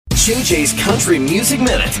JJ's Country Music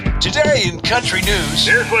Minute. Today in country news.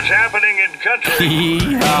 Here's what's happening in country.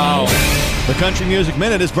 The Country Music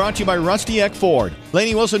Minute is brought to you by Rusty Eck Ford.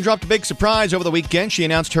 Lainey Wilson dropped a big surprise over the weekend. She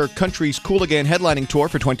announced her Country's Cool Again headlining tour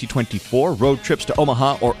for 2024. Road trips to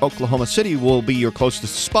Omaha or Oklahoma City will be your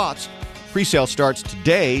closest spots. Pre-sale starts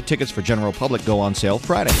today. Tickets for general public go on sale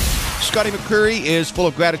Friday. Scotty McCreery is full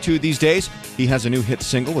of gratitude these days. He has a new hit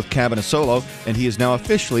single with Cabin Solo, and he is now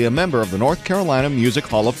officially a member of the North Carolina Music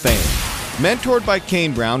Hall of Fame. Mentored by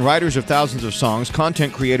Kane Brown, writers of thousands of songs,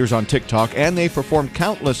 content creators on TikTok, and they've performed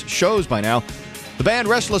countless shows by now, the band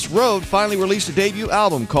Restless Road finally released a debut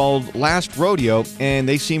album called Last Rodeo, and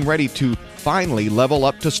they seem ready to finally level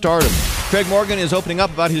up to stardom. Craig Morgan is opening up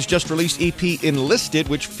about his just-released EP Enlisted,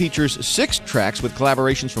 which features 6 tracks with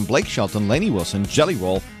collaborations from Blake Shelton, Lainey Wilson, Jelly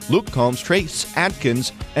Roll, Luke Combs, Trace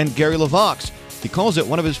Adkins, and Gary LaVox. He calls it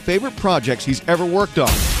one of his favorite projects he's ever worked on.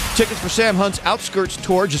 Tickets for Sam Hunt's Outskirts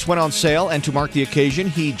tour just went on sale, and to mark the occasion,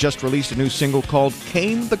 he just released a new single called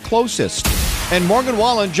Came the Closest. And Morgan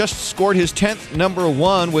Wallen just scored his 10th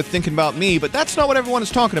 #1 with Thinking About Me, but that's not what everyone is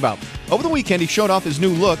talking about. Over the weekend, he showed off his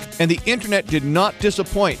new look, and the internet did not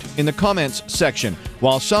disappoint in the comments section.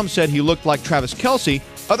 While some said he looked like Travis Kelce,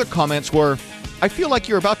 other comments were, "I feel like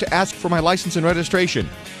you're about to ask for my license and registration."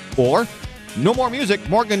 Or, "No more music,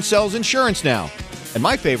 Morgan sells insurance now." And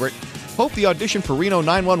my favorite, "Hope the audition for Reno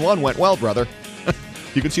 911 went well, brother."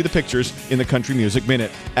 You can see the pictures in the Country Music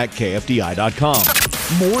Minute at KFDI.com.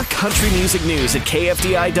 More country music news at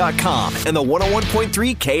KFDI.com and the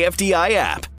 101.3 KFDI app.